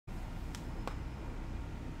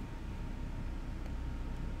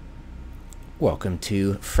Welcome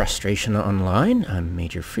to Frustration Online. I'm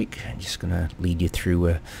Major Freak. I'm just going to lead you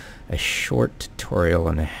through a short tutorial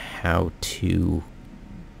on how to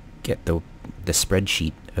get the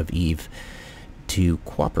spreadsheet of Eve to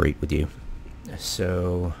cooperate with you.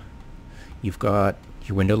 So you've got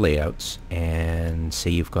your window layouts, and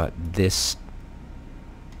say you've got this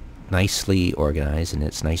nicely organized and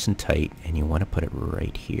it's nice and tight, and you want to put it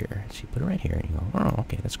right here. So you put it right here and you go, oh,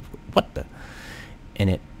 okay, that's what the, and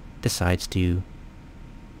it decides to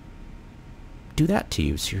do that to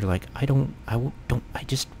you. So you're like, I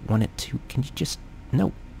just want it to, can you just,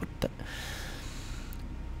 no, what the,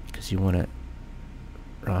 because you want to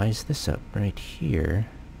rise this up right here,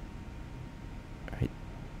 right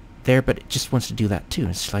there, but it just wants to do that too.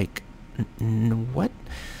 It's like, what?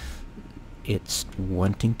 It's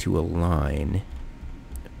wanting to align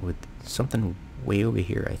with something way over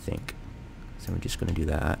here, I think. So we're just going to do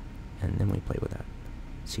that, and then we play with that.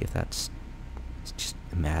 See if it's just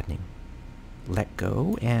maddening. Let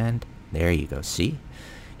go, and there you go. See?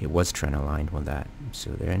 It was trying to align with that.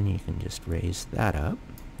 So then you can just raise that up.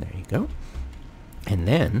 There you go. And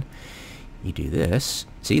then you do this.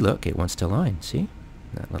 See, look, it wants to align. See?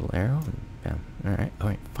 That little arrow, and bam.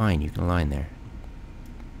 Alright, fine, you can align there.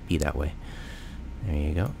 Be that way. There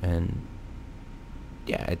you go. And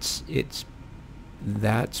yeah,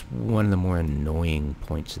 that's one of the more annoying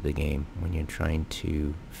points of the game when you're trying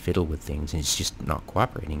to fiddle with things and it's just not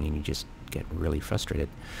cooperating and you just get really frustrated.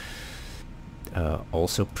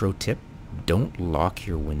 Also, pro tip, don't lock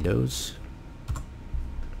your windows.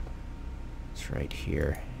 It's right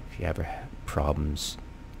here. If you ever have problems,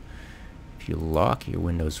 if you lock your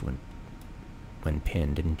windows when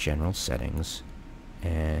pinned in general settings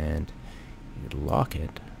and you lock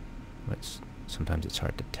it, sometimes it's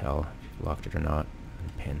hard to tell if you've locked it or not.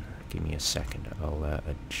 And pin. Give me a second. I'll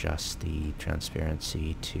adjust the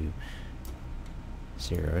transparency to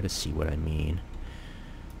 0 to see what I mean.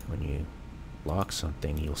 When you lock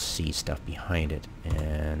something, you'll see stuff behind it,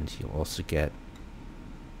 and you'll also get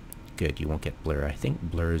you won't get blur. I think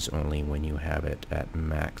blur is only when you have it at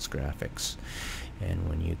max graphics, and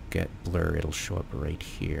when you get blur, it'll show up right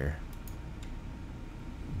here.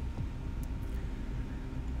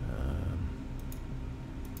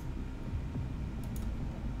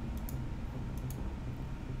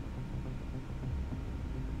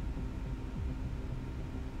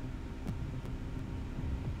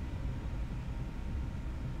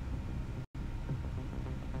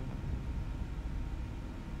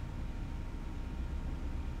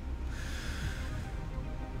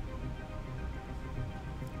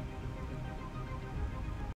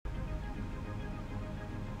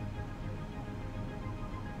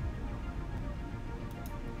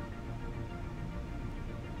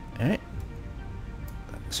 Alright,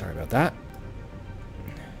 sorry about that.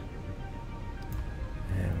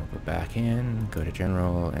 And we'll go back in, go to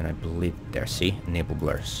general, and I believe, there, see, enable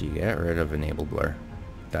blur. So you get rid of enable blur.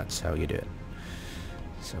 That's how you do it.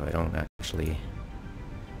 So I don't actually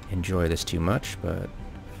enjoy this too much, but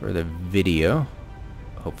for the video,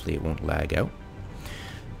 hopefully it won't lag out.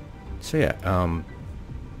 So yeah,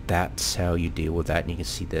 that's how you deal with that, and you can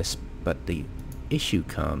see this, but the issue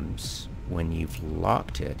comes when you've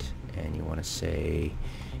locked it and you want to say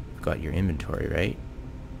you've got your inventory, right?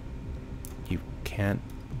 You can't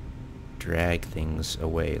drag things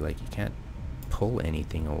away, like you can't pull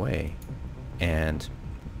anything away, and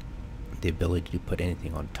the ability to put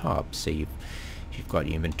anything on top, say you've got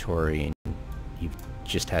your inventory and you've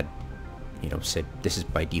just had, you know, said this is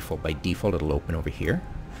by default it'll open over here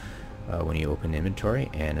when you open inventory,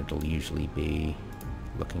 and it'll usually be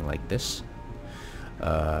looking like this.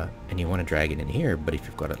 And you want to drag it in here, but if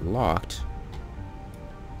you've got it locked,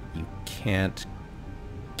 you can't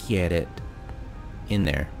get it in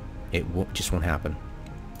there. It just won't happen.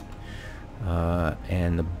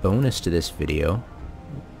 And the bonus to this video,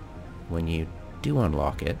 when you do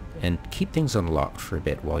unlock it, and keep things unlocked for a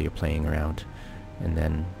bit while you're playing around, and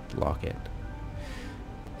then lock it.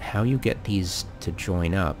 How you get these to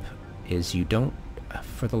join up is you don't,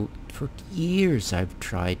 for years I've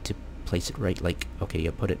tried to place it right, like, okay,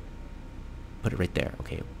 you put it right there.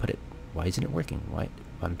 Okay, put it, why isn't it working? Why?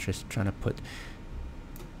 I'm just trying to put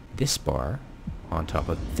this bar on top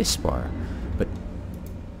of this bar, but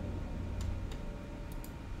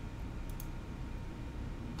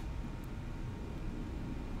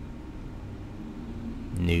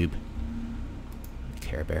noob.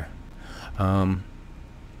 Care Bear.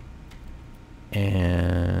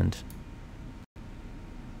 And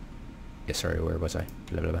yeah, sorry, where was I?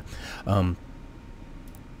 Blah, blah, blah.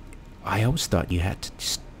 I always thought you had to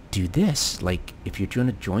just do this. Like, if you're trying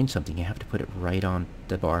to join something, you have to put it right on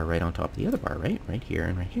the bar, right on top of the other bar, right? Right here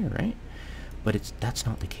and right here, right? But that's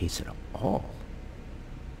not the case at all.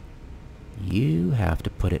 You have to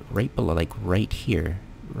put it right below, like right here,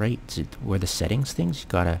 right where the settings things, you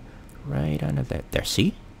gotta right under that. There,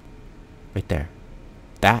 see? Right there.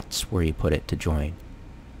 That's where you put it to join.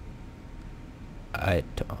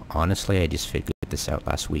 Honestly, I just figured this out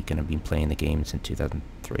last week, and I've been playing the games in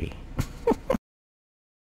 2003.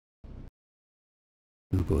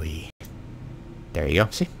 Oh boy. There you go.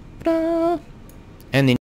 See? Ta-da! And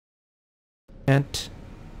then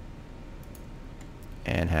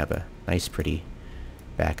and have a nice pretty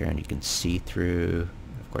background you can see through.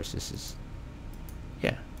 Of course, this is,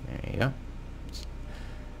 yeah, there you go.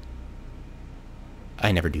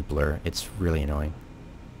 I never do blur. It's really annoying.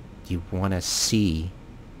 You want to see,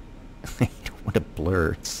 you don't want to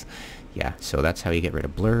blur. Yeah, so that's how you get rid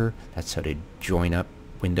of blur. That's how to join up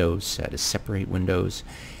windows, how to separate windows,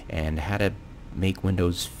 and how to make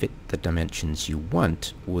windows fit the dimensions you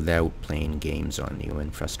want without playing games on you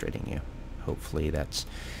and frustrating you. Hopefully that's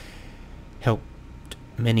helped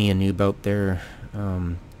many a noob out there.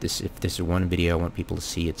 If this is one video I want people to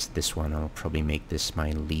see, it's this one. I'll probably make this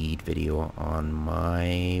my lead video on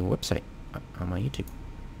my website, on my YouTube.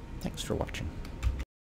 Thanks for watching.